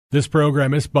This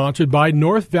program is sponsored by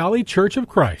North Valley Church of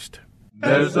Christ.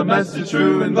 There's a message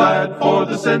true and glad for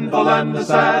the sinful and the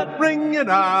sad. Ring it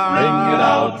out, ring it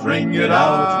out, ring it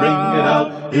out, ring it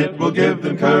out. It will give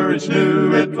them courage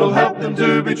new, it will help them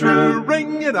to be true.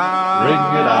 Ring it out, ring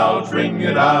it out, ring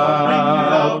it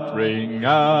out, ring it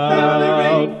out,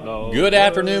 ring out. Good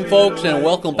afternoon, folks, and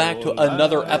welcome back to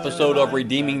another episode of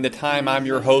Redeeming the Time. I'm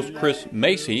your host, Chris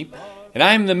Macy, and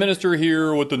I'm the minister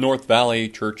here with the North Valley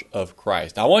Church of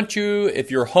Christ. I want you, if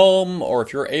you're home or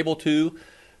if you're able to,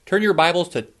 turn your Bibles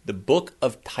to the book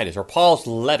of Titus, or Paul's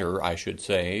letter, I should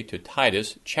say, to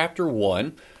Titus, chapter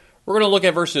 1. We're going to look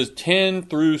at verses 10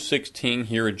 through 16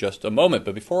 here in just a moment.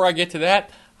 But before I get to that,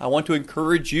 I want to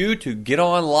encourage you to get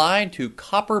online to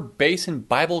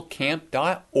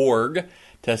copperbasinbiblecamp.org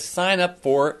to sign up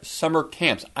for summer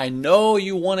camps. I know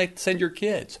you want to send your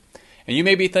kids. And you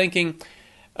may be thinking,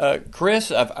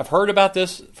 Chris, I've heard about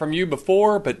this from you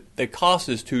before, but the cost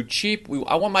is too cheap.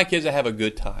 I want my kids to have a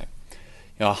good time.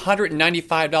 You know,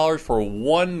 $195 for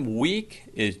 1 week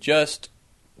is just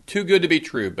too good to be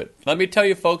true. But let me tell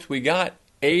you, folks, we got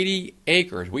 80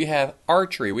 acres. We have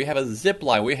archery. We have a zip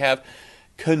line. We have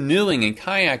canoeing and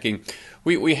kayaking.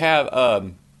 We have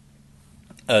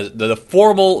the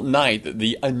formal night,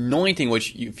 the anointing,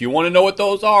 which if you want to know what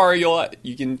those are,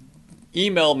 you can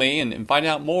email me and find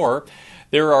out more.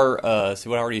 There are, see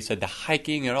what I already said, the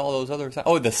hiking and all those other things.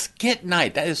 Oh, the skit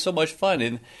night. That is so much fun.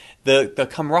 And the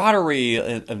camaraderie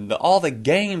and all the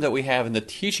games that we have and the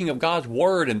teaching of God's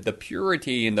Word and the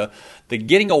purity and the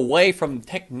getting away from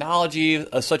technology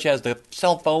such as the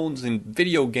cell phones and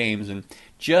video games and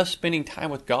just spending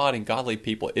time with God and godly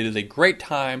people. It is a great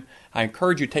time. I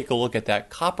encourage you to take a look at that,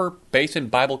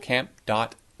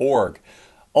 copperbasinbiblecamp.org.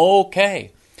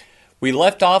 Okay. We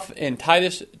left off in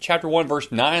Titus chapter 1,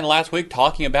 verse 9 last week,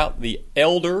 talking about the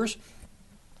elders.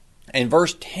 And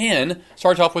verse 10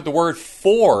 starts off with the word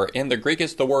for. In the Greek,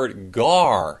 it's the word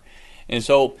gar. And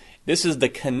so this is the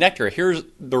connector. Here's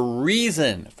the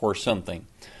reason for something.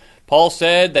 Paul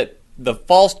said that the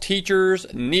false teachers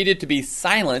needed to be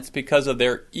silenced because of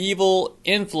their evil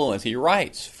influence. He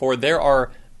writes, "For there are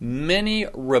many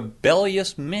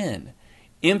rebellious men,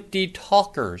 empty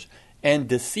talkers, and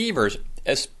deceivers,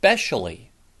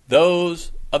 especially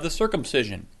those of the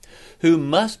circumcision, who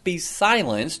must be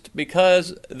silenced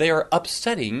because they are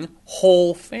upsetting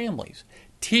whole families,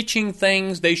 teaching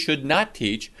things they should not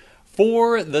teach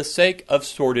for the sake of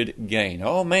sordid gain."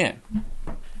 Oh man,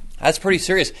 that's pretty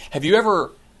serious. Have you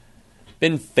ever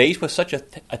been faced with such a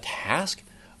task?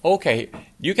 Okay,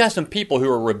 you got some people who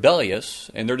are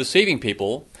rebellious and they're deceiving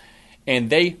people,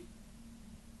 and they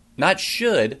not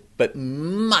should, but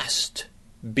must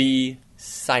be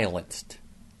silenced.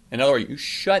 In other words, you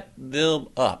shut them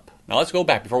up. Now let's go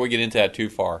back before we get into that too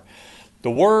far. The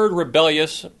word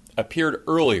rebellious appeared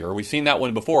earlier. We've seen that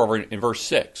one before over in verse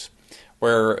 6,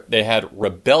 where they had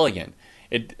rebellion.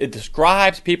 It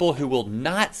describes people who will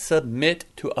not submit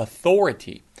to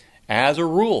authority. As a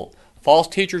rule, false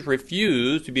teachers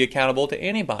refuse to be accountable to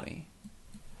anybody.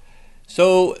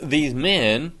 So these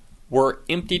men were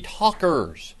empty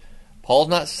talkers. Paul's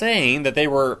not saying that they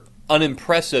were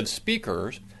unimpressive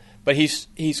speakers, but he's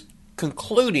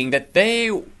concluding that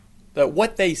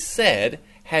what they said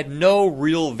had no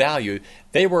real value.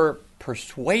 They were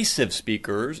persuasive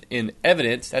speakers in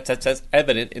evidence. That's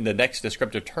evident in the next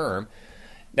descriptive term.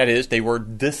 That is, they were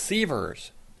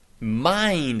deceivers.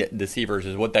 Mind deceivers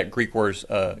is what that Greek word is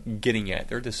getting at.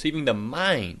 They're deceiving the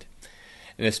mind.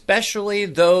 And especially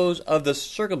those of the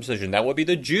circumcision. That would be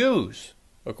the Jews.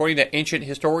 According to ancient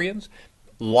historians,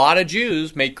 a lot of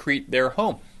Jews made Crete their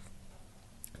home.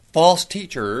 False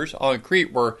teachers on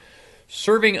Crete were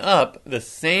serving up the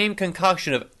same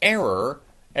concoction of error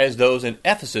as those in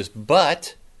Ephesus,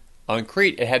 but on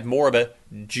Crete it had more of a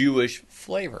Jewish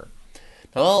flavor.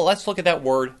 Now let's look at that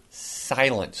word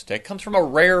silenced. It comes from a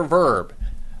rare verb.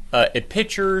 It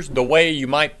pictures the way you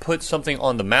might put something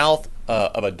on the mouth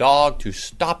of a dog to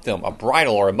stop them, a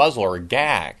bridle or a muzzle or a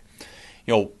gag.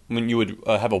 You know, when you would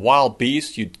have a wild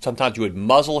beast, sometimes you would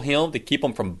muzzle him to keep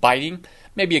him from biting.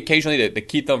 Maybe occasionally to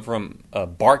keep them from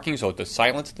barking, so to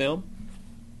silence them.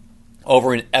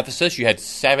 Over in Ephesus, you had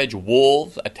savage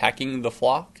wolves attacking the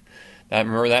flock. I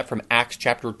remember that from Acts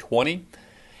chapter 20.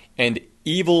 And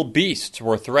evil beasts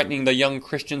were threatening the young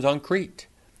Christians on Crete.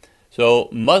 So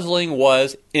muzzling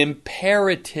was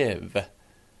imperative.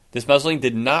 This muzzling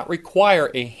did not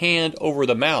require a hand over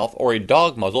the mouth or a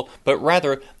dog muzzle, but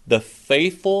rather the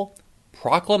faithful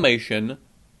proclamation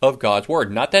of God's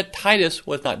word. Not that Titus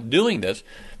was not doing this,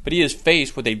 but he is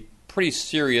faced with a pretty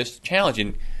serious challenge.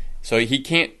 And so he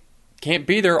can't can't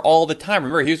be there all the time.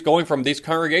 Remember, he was going from these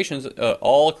congregations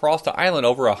all across the island,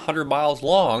 over 100 miles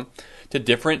long, to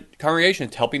different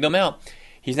congregations, helping them out.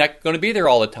 He's not going to be there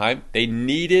all the time. They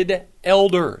needed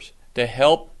elders to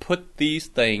help put these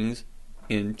things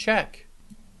in check.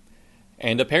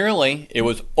 And apparently, it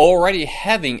was already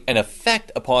having an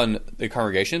effect upon the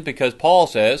congregation, because Paul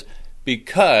says,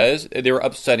 because they were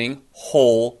upsetting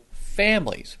whole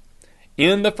families.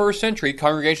 In the first century,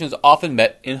 congregations often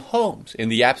met in homes. In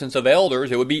the absence of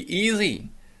elders, it would be easy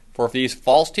for these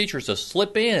false teachers to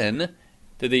slip in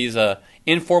to these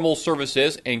informal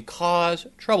services and cause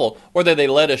trouble. Whether they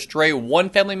led astray one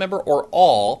family member or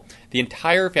all, the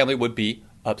entire family would be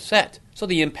upset. So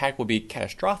the impact would be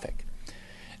catastrophic.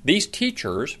 These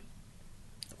teachers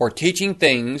were teaching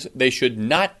things they should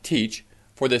not teach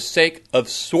for the sake of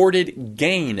sordid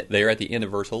gain there at the end of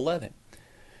verse 11.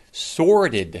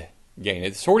 Sordid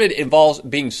gain. Sordid involves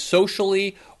being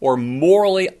socially or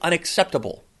morally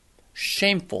unacceptable,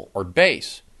 shameful, or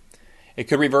base. It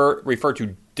could refer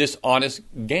to dishonest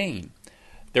gain.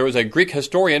 There was a Greek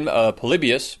historian,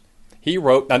 Polybius. He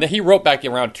wrote back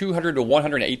around 200 to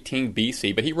 118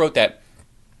 BC, but he wrote that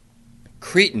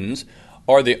Cretans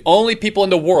are the only people in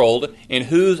the world in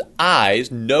whose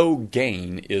eyes no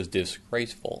gain is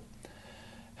disgraceful.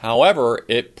 However,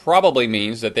 it probably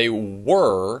means that they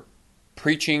were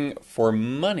preaching for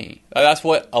money. That's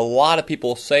what a lot of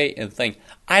people say and think.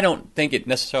 I don't think it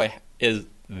necessarily is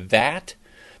that,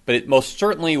 but it most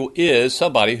certainly is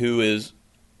somebody who is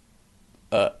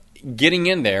getting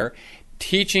in there,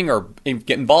 teaching or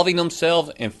involving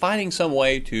themselves and finding some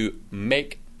way to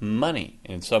make money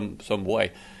in some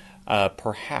way.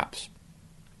 Perhaps.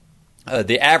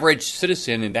 The average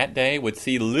citizen in that day would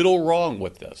see little wrong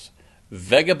with this.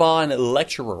 Vagabond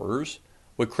lecturers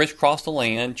would crisscross the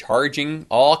land, charging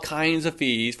all kinds of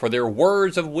fees for their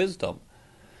words of wisdom.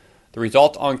 The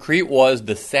result on Crete was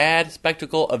the sad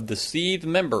spectacle of deceived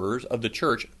members of the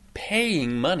church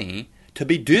paying money to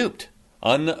be duped.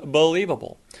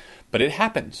 Unbelievable. But it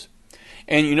happens.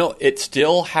 And it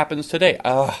still happens today.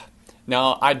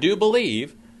 Now, I do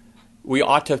believe we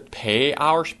ought to pay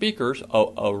our speakers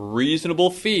a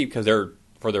reasonable fee because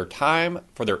for their time,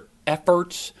 for their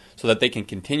efforts, so that they can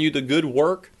continue the good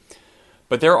work.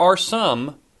 But there are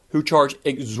some who charge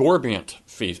exorbitant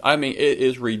fees. I mean, it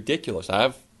is ridiculous.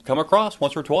 I've come across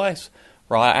once or twice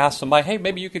where I ask somebody, hey,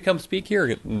 maybe you could come speak here.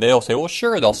 And they'll say, well,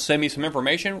 sure. They'll send me some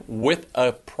information with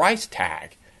a price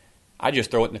tag. I just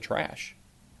throw it in the trash.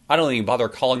 I don't even bother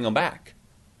calling them back.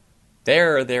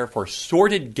 They're there for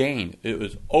sordid gain. It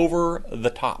was over the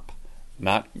top.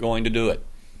 Not going to do it.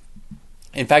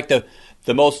 In fact, the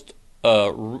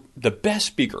best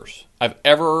speakers I've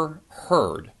ever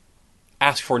heard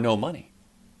ask for no money,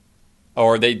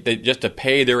 or they just to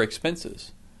pay their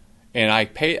expenses. And I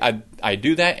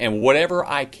do that, and whatever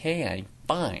I can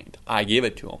find, I give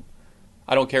it to them.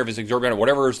 I don't care if it's exorbitant or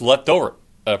whatever is left over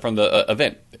from the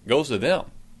event. It goes to them.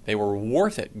 They were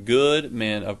worth it. Good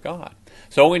men of God.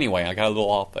 So anyway, I got a little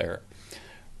off there.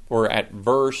 We're at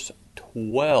verse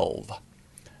 12.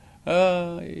 Do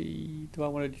I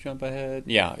want to jump ahead?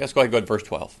 Yeah, let's go ahead and go to verse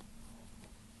 12.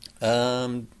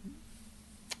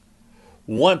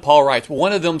 Paul writes,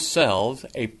 one of themselves,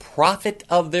 a prophet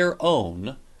of their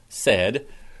own, said,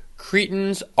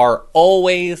 Cretans are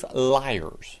always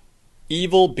liars,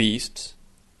 evil beasts,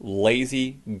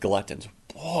 lazy gluttons.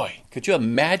 Boy, could you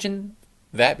imagine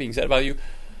that being said about you?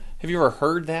 Have you ever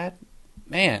heard that?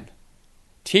 Man,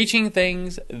 teaching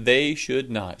things they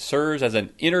should not serves as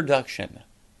an introduction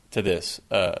to this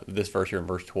verse here in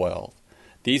verse 12.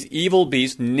 These evil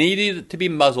beasts needed to be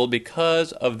muzzled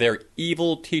because of their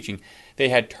evil teaching. They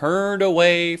had turned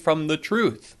away from the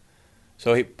truth.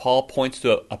 So Paul points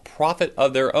to a prophet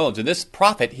of their own. And this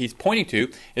prophet he's pointing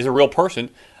to is a real person,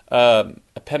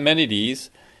 Epimenides.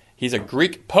 He's a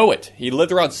Greek poet. He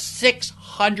lived around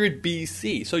 600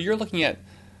 BC. So you're looking at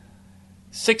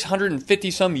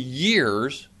 650-some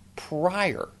years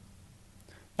prior.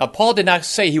 Now, Paul did not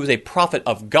say he was a prophet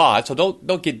of God, so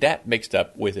don't get that mixed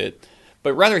up with it.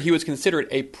 But rather, he was considered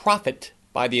a prophet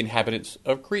by the inhabitants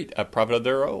of Crete, a prophet of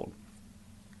their own.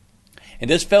 And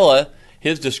this fella,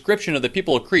 his description of the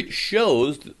people of Crete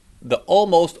shows the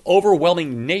almost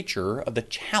overwhelming nature of the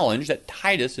challenge that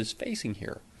Titus is facing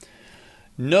here.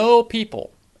 No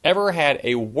people ever had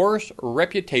a worse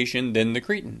reputation than the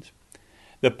Cretans.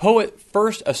 The poet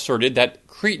first asserted that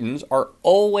Cretans are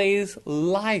always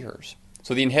liars.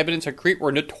 So the inhabitants of Crete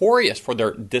were notorious for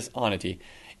their dishonesty.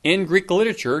 In Greek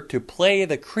literature, to play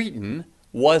the Cretan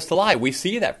was to lie. We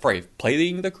see that phrase,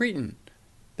 playing the Cretan.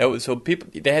 So people,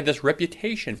 they had this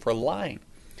reputation for lying.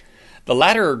 The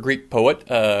latter Greek poet,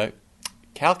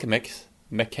 Calchemix,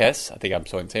 Mekes, I think I'm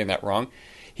saying that wrong,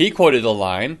 he quoted the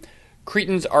line,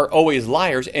 Cretans are always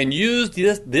liars, and used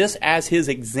this as his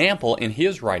example in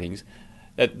his writings,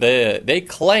 that the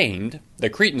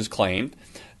Cretans claimed,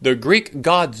 the Greek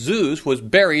god Zeus was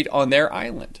buried on their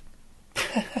island.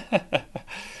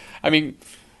 I mean,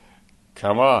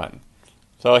 come on.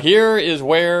 So here is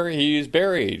where he's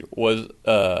buried, was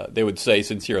they would say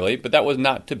sincerely, but that was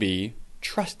not to be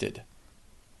trusted.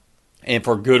 And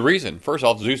for good reason. First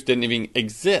off, Zeus didn't even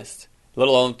exist, let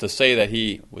alone to say that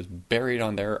he was buried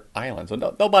on their island. So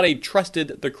nobody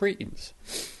trusted the Cretans.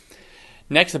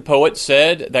 Next, the poet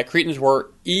said that Cretans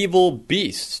were evil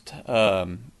beasts.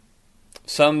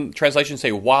 Some translations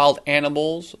say wild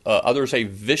animals. Others say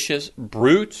vicious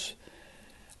brutes.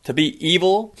 To be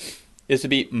evil is to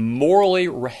be morally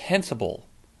reprehensible,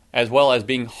 as well as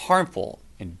being harmful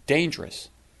and dangerous.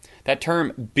 That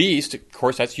term beast, of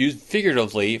course, that's used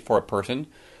figuratively for a person,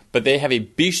 but they have a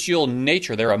bestial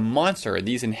nature. They're a monster.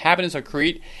 These inhabitants of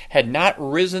Crete had not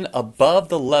risen above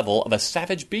the level of a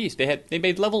savage beast. They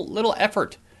made little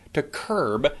effort to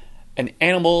curb an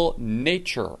animal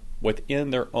nature within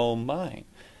their own mind.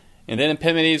 And then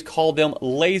Epimenides called them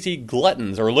lazy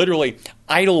gluttons, or literally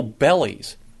idle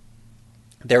bellies.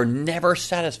 They're never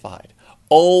satisfied,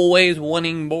 always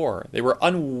wanting more. They were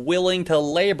unwilling to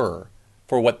labor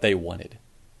for what they wanted.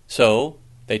 So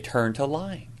they turned to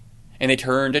lying, and they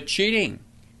turned to cheating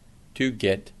to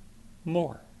get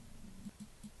more.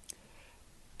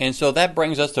 And so that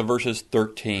brings us to verses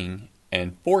 13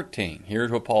 and 14. Here's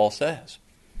what Paul says.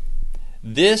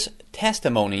 This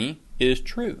testimony is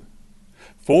true.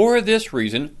 For this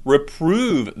reason,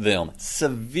 reprove them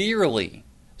severely,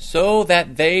 so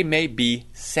that they may be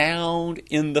sound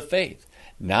in the faith,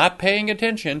 not paying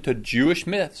attention to Jewish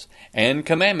myths and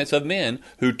commandments of men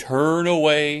who turn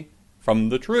away from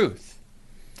the truth.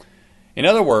 In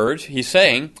other words,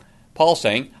 Paul's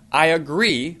saying, I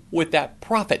agree with that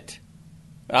prophet.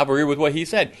 I agree with what he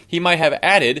said. He might have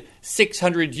added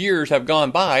 600 years have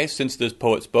gone by since this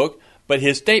poet spoke, but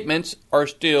his statements are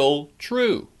still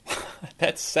true.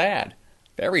 That's sad.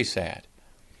 Very sad.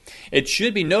 It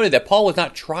should be noted that Paul was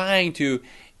not trying to,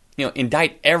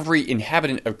 indict every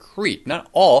inhabitant of Crete. Not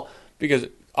all, because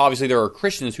obviously there are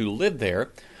Christians who live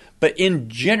there. But in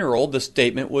general, the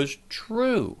statement was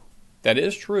true. That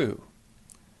is true.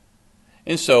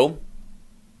 And so,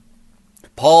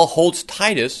 Paul told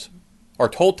Titus,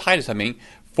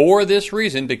 for this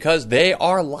reason, because they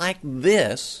are like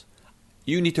this,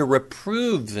 you need to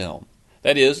reprove them.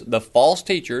 That is, the false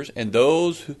teachers and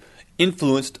those who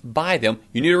influenced by them,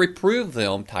 you need to reprove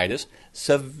them, Titus,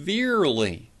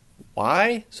 severely.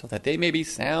 Why? So that they may be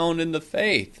sound in the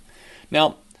faith.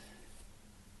 Now,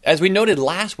 as we noted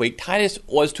last week, Titus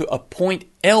was to appoint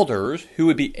elders who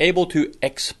would be able to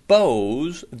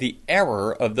expose the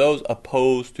error of those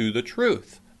opposed to the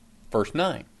truth. Verse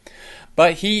 9.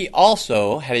 But he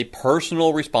also had a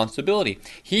personal responsibility.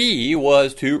 He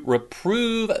was to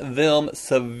reprove them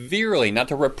severely. Now,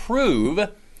 to reprove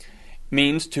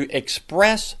means to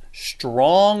express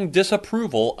strong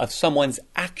disapproval of someone's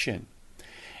action.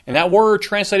 And that word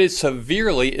translated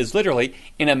severely is literally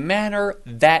in a manner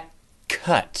that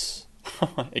cuts.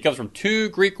 It comes from two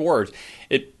Greek words.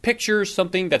 It pictures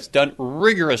something that's done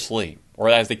rigorously, or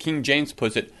as the King James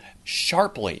puts it,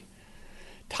 sharply.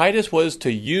 Titus was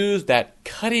to use that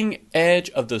cutting edge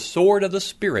of the sword of the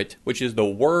Spirit, which is the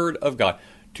Word of God,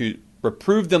 to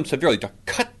reprove them severely, to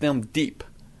cut them deep.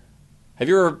 Have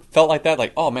you ever felt like that?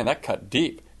 Like, oh man, that cut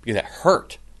deep because it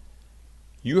hurt.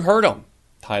 You hurt them,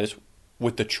 Titus,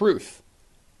 with the truth.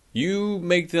 You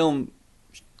make them,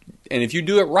 and if you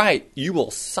do it right, you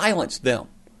will silence them.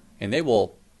 And they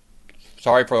will,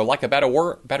 sorry for lack of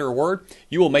a better word,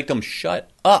 you will make them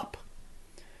shut up.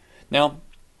 Now,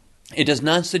 it does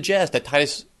not suggest that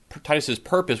Titus's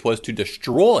purpose was to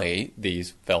destroy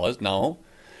these fellas. No.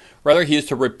 Rather, he is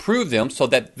to reprove them so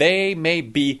that they may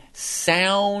be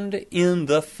sound in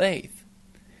the faith.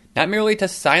 Not merely to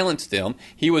silence them,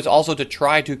 he was also to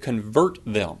try to convert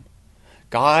them.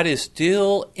 God is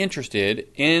still interested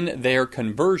in their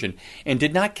conversion and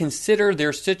did not consider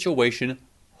their situation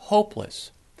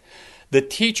hopeless. The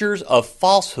teachers of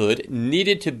falsehood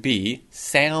needed to be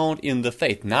sound in the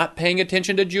faith, not paying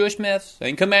attention to Jewish myths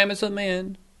and commandments of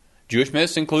men. Jewish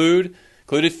myths included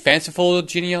fanciful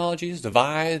genealogies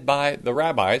devised by the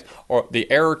rabbis, or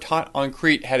the error taught on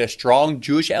Crete had a strong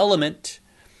Jewish element.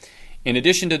 In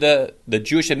addition to the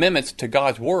Jewish amendments to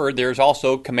God's word, there's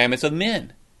also commandments of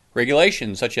men,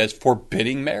 regulations such as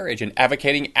forbidding marriage and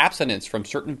advocating abstinence from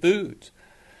certain foods.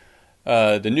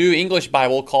 The New English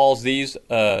Bible calls these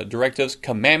directives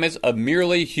commandments of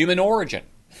merely human origin.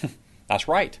 That's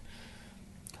right.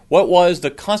 What was the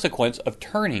consequence of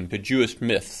turning to Jewish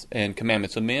myths and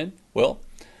commandments of men? Well,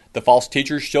 the false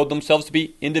teachers showed themselves to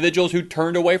be individuals who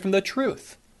turned away from the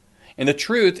truth. And the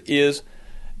truth is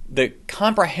the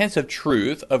comprehensive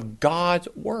truth of God's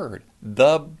Word,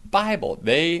 the Bible.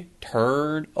 They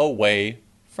turned away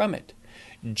from it.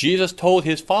 Jesus told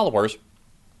his followers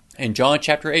in John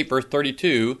chapter 8, verse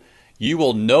 32, "You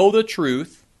will know the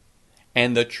truth,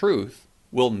 and the truth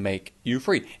will make you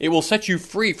free." It will set you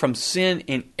free from sin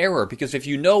and error, because if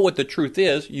you know what the truth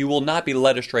is, you will not be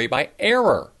led astray by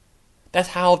error. That's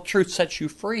how truth sets you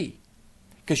free,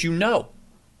 because you know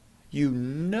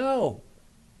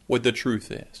what the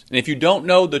truth is. And if you don't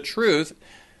know the truth,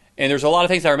 and there's a lot of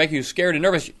things that are making you scared and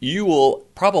nervous, you will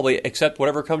probably accept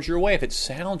whatever comes your way. If it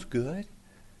sounds good,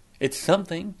 it's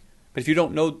something. But if you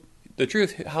don't know the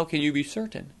truth, how can you be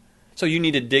certain? So you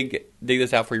need to dig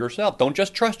this out for yourself. Don't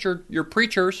just trust your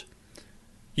preachers.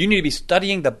 You need to be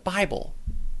studying the Bible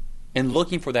and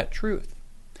looking for that truth.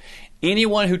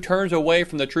 Anyone who turns away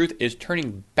from the truth is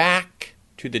turning back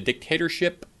to the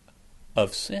dictatorship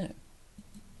of sin.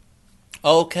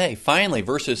 Okay, finally,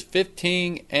 verses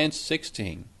 15 and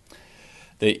 16.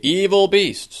 The evil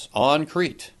beasts on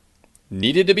Crete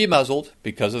needed to be muzzled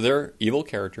because of their evil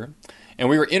character, and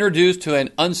we were introduced to an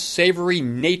unsavory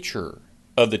nature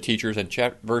of the teachers in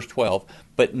verse 12,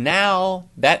 but now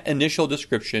that initial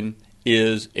description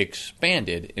is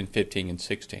expanded in 15 and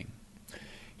 16.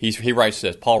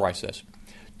 Paul writes this,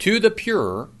 "To the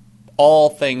pure, all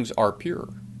things are pure,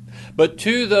 but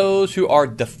to those who are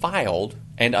defiled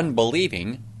and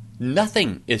unbelieving,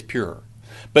 nothing is pure,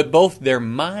 but both their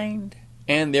mind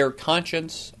and their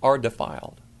conscience are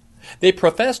defiled. They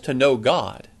profess to know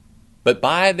God, but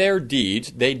by their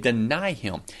deeds they deny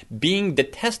him, being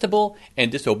detestable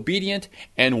and disobedient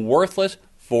and worthless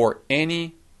for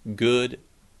any good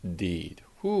deed."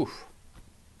 Whew.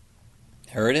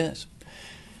 There it is.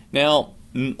 Now,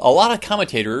 a lot of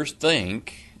commentators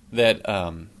think that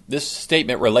this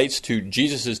statement relates to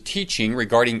Jesus' teaching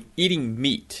regarding eating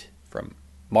meat from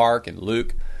Mark and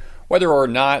Luke. Whether or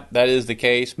not that is the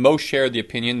case, most share the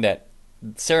opinion that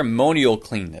ceremonial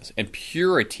cleanness and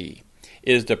purity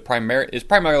is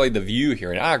primarily the view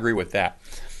here, and I agree with that.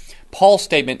 Paul's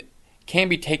statement can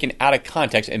be taken out of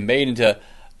context and made into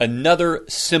another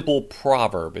simple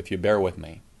proverb, if you bear with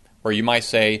me, where you might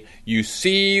say, "You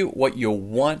see what you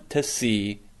want to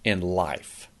see in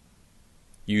life."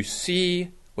 You see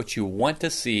what you want to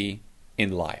see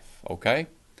in life, okay?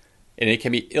 And it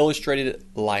can be illustrated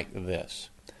like this.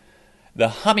 The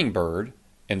hummingbird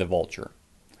and the vulture.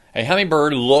 A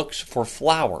hummingbird looks for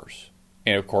flowers,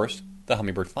 and of course, the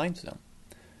hummingbird finds them.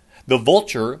 The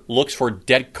vulture looks for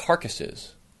dead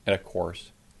carcasses, and of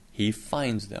course, he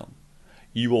finds them.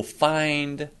 You will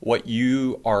find what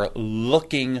you are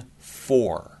looking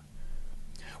for.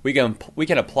 We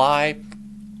can apply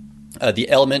the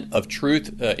element of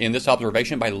truth in this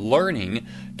observation by learning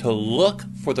to look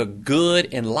for the good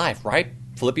in life, right?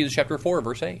 Philippians chapter 4,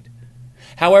 verse 8.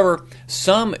 However,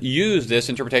 some use this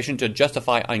interpretation to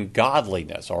justify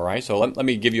ungodliness, all right? So let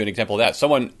me give you an example of that.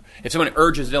 If someone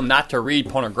urges them not to read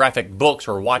pornographic books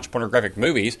or watch pornographic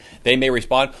movies, they may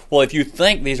respond, "Well, if you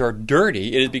think these are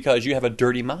dirty, it is because you have a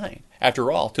dirty mind.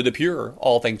 After all, to the pure,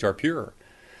 all things are pure."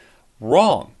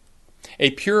 Wrong.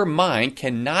 A pure mind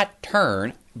cannot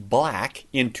turn black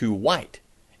into white.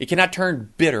 It cannot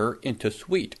turn bitter into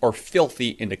sweet or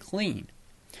filthy into clean.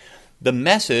 The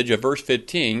message of verse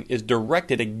 15 is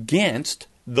directed against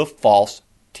the false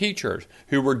teachers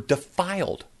who were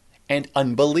defiled and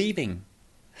unbelieving.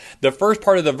 The first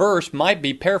part of the verse might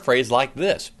be paraphrased like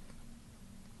this.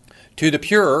 To the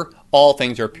pure, all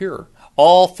things are pure.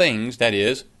 All things, that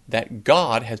is, that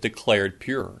God has declared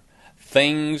pure.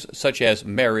 Things such as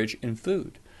marriage and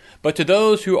food. But to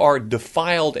those who are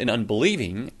defiled and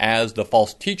unbelieving, as the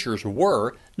false teachers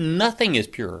were, nothing is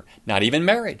pure, not even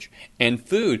marriage and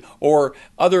food or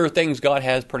other things God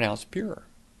has pronounced pure.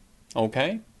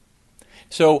 Okay?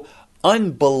 So,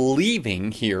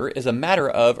 unbelieving here is a matter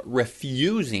of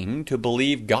refusing to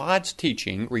believe God's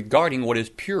teaching regarding what is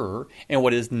pure and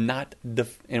what is not.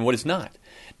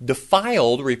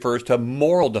 Defiled refers to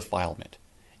moral defilement.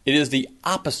 It is the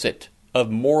opposite of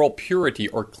moral purity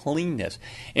or cleanness.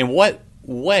 In what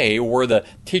way were the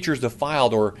teachers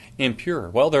defiled or impure?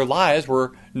 Well, their lives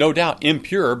were no doubt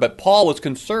impure, but Paul was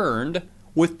concerned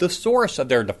with the source of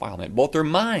their defilement. Both their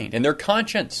mind and their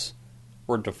conscience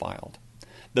were defiled.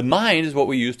 The mind is what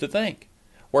we use to think,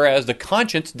 whereas the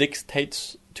conscience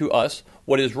dictates to us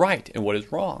what is right and what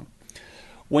is wrong.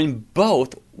 When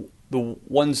both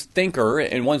one's thinker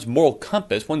and one's moral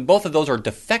compass, when both of those are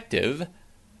defective,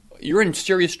 you're in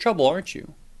serious trouble, aren't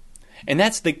you? And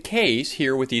that's the case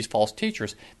here with these false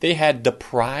teachers. They had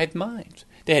deprived minds.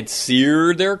 They had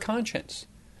seared their conscience.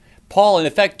 Paul, in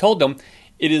effect, told them,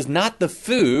 it is not the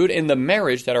food and the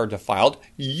marriage that are defiled.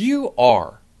 You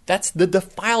are. That's the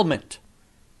defilement.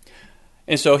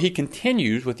 And so he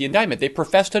continues with the indictment. They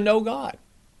profess to know God.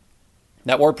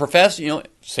 That word profess,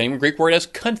 same Greek word as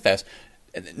confess.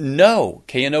 Know,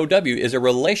 K-N-O-W, is a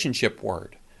relationship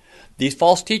word. These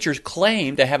false teachers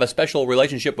claim to have a special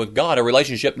relationship with God, a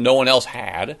relationship no one else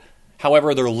had.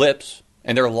 However, their lips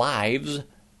and their lives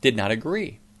did not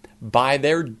agree. By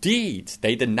their deeds,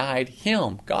 they denied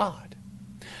Him, God.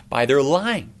 By their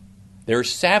lying, their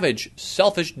savage,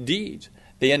 selfish deeds,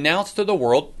 they announced to the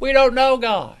world, we don't know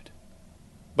God.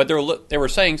 But they were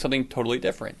saying something totally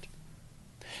different.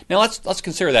 Now let's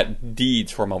consider that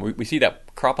deeds for a moment. We see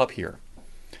that crop up here.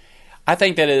 I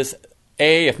think that is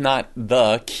if not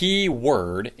the key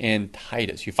word in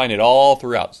Titus. You find it all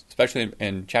throughout, especially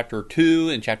in chapter 2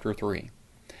 and chapter 3.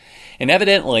 And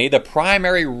evidently, the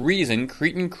primary reason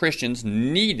Cretan Christians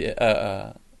needed,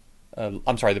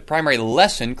 the primary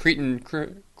lesson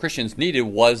Cretan Christians needed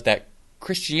was that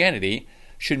Christianity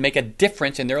should make a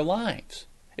difference in their lives.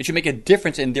 It should make a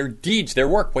difference in their deeds, their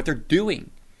work, what they're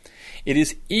doing. It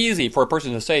is easy for a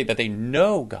person to say that they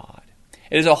know God.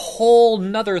 It is a whole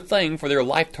nother thing for their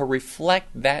life to reflect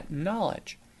that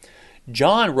knowledge.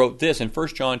 John wrote this in 1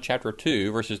 John chapter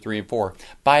 2, verses 3 and 4.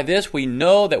 By this we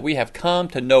know that we have come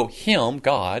to know Him,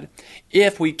 God,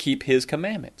 if we keep His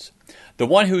commandments. The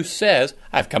one who says,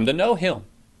 I've come to know Him,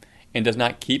 and does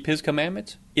not keep His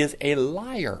commandments, is a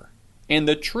liar, and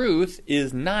the truth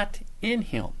is not in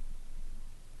him.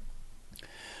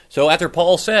 So after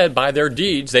Paul said, by their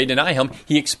deeds they deny Him,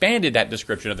 he expanded that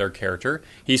description of their character.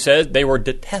 He said they were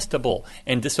detestable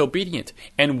and disobedient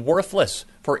and worthless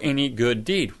for any good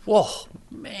deed. Whoa,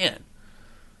 man.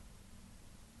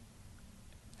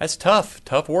 That's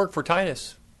tough work for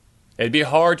Titus. It'd be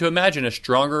hard to imagine a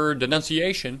stronger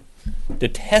denunciation.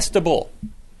 Detestable.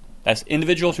 That's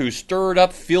individuals who stirred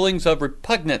up feelings of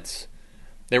repugnance.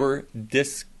 They were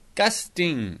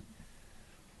disgusting.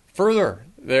 Further,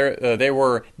 they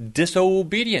were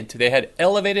disobedient. They had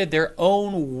elevated their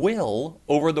own will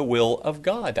over the will of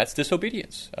God. That's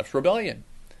disobedience. That's rebellion.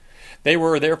 They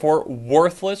were therefore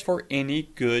worthless for any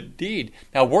good deed.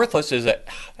 Now, worthless is not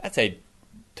a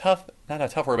tough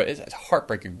word, but it's a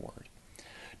heartbreaking word.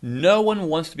 No one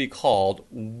wants to be called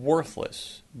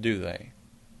worthless, do they?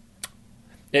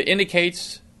 It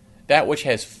indicates that which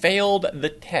has failed the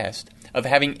test of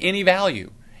having any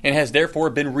value and has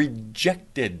therefore been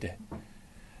rejected.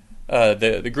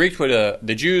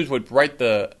 The Jews would write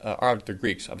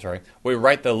would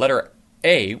write the letter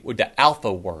A with the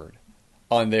alpha word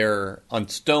on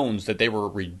stones that they were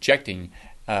rejecting.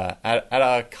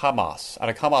 Atakamos,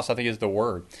 I think is the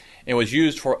word. It was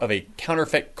used of a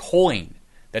counterfeit coin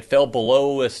that fell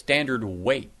below a standard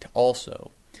weight.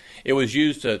 Also, it was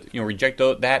used to reject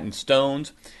that in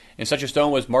stones, and such a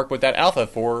stone was marked with that alpha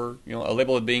for a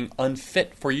label of being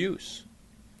unfit for use.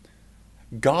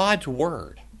 God's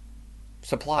word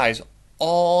supplies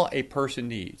all a person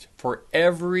needs for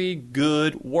every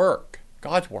good work.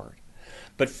 God's word.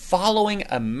 But following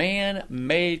a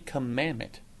man-made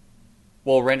commandment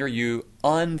will render you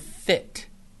unfit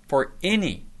for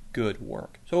any good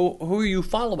work. So who are you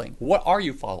following? What are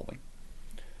you following?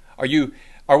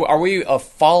 Are we a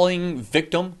falling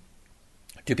victim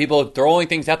to people throwing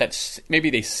things out that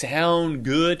maybe they sound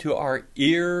good to our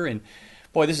ear and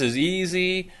boy, this is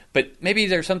easy, but maybe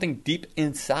there's something deep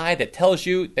inside that tells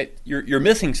you that you're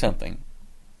missing something.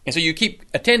 And so you keep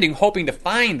attending hoping to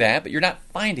find that, but you're not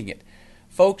finding it.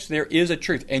 Folks, there is a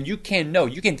truth, and you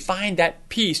can find that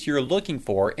peace you're looking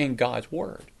for in God's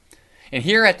Word. And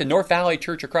here at the North Valley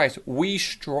Church of Christ, we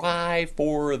strive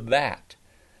for that.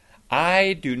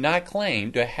 I do not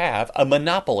claim to have a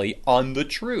monopoly on the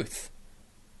truth.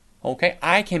 Okay?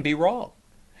 I can be wrong.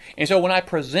 And so when I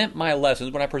present my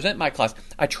lessons, when I present my class,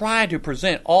 I try to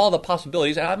present all the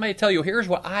possibilities, and I may tell you, here's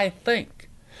what I think.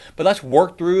 But let's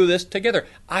work through this together.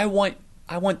 I want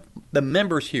the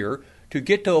members here to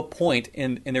get to a point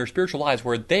in their spiritual lives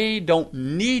where they don't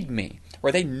need me,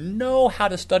 where they know how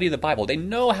to study the Bible. They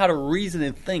know how to reason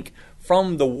and think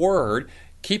from the Word,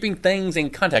 keeping things in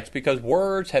context, because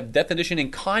words have definition in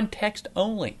context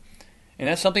only. And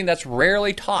that's something that's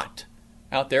rarely taught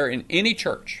out there in any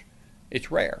church. It's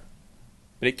rare,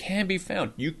 but it can be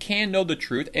found. You can know the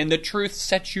truth, and the truth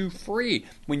sets you free.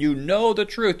 When you know the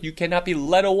truth, you cannot be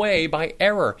led away by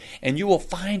error, and you will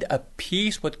find a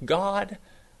peace with God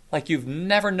like you've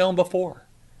never known before.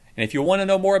 And if you want to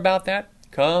know more about that,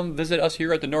 come visit us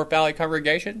here at the North Valley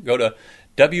Congregation. Go to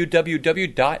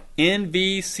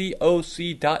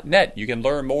www.nvcoc.net. You can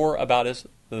learn more about us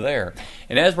there.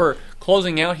 And as we're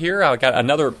closing out here, I've got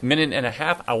another minute and a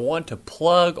half. I want to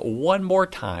plug one more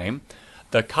time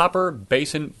the Copper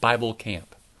Basin Bible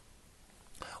Camp.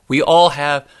 We all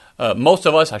have, most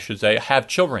of us, I should say, have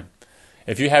children.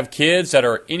 If you have kids that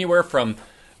are anywhere from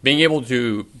being able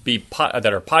to be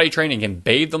that are potty trained and can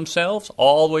bathe themselves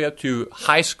all the way up to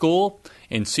high school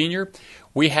and senior,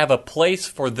 we have a place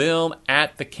for them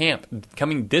at the camp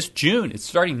coming this June. It's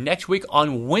starting next week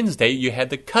on Wednesday. You had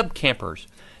the Cub Campers.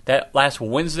 That last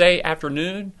Wednesday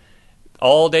afternoon,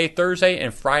 all day Thursday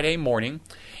and Friday morning.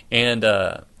 And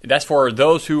that's for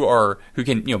those who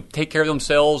can take care of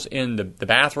themselves in the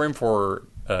bathroom for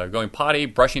going potty,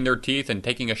 brushing their teeth, and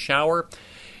taking a shower.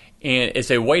 And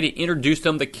it's a way to introduce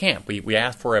them to camp. We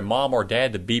ask for a mom or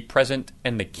dad to be present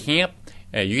in the camp.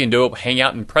 You can do it, hang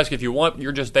out in Prescott if you want.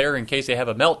 You're just there in case they have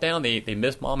a meltdown. They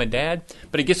miss mom and dad.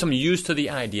 But it gets them used to the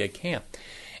idea of camp.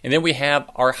 And then we have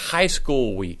our high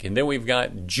school week. And then we've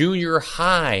got junior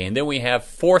high. And then we have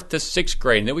 4th to 6th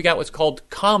grade. And then we got what's called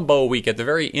combo week at the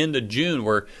very end of June,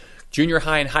 where junior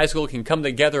high and high school can come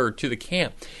together to the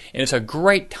camp. And it's a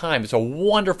great time. It's a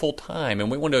wonderful time.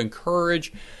 And we want to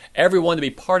encourage everyone to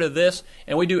be part of this.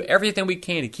 And we do everything we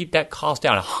can to keep that cost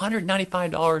down.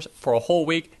 $195 for a whole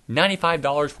week,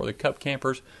 $95 for the Cup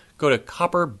Campers. Go to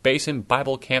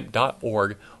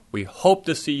copperbasinbiblecamp.org. We hope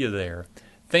to see you there.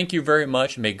 Thank you very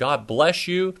much. May God bless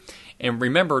you. And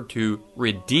remember to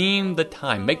redeem the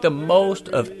time. Make the most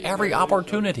of every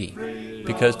opportunity,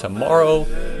 because tomorrow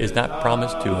is not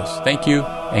promised to us. Thank you,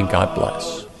 and God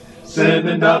bless.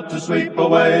 Sending out to sweep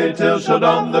away till shall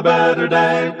dawn the better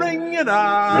day. Ring it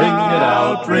out, ring it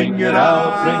out, ring it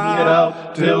out, ring it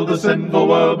out, till the sinful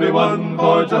world be won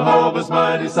for Jehovah's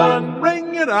mighty Son.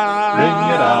 Ring it out,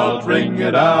 ring it out, ring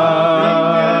it out, ring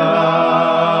it out.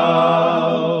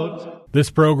 This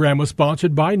program was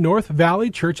sponsored by North Valley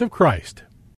Church of Christ.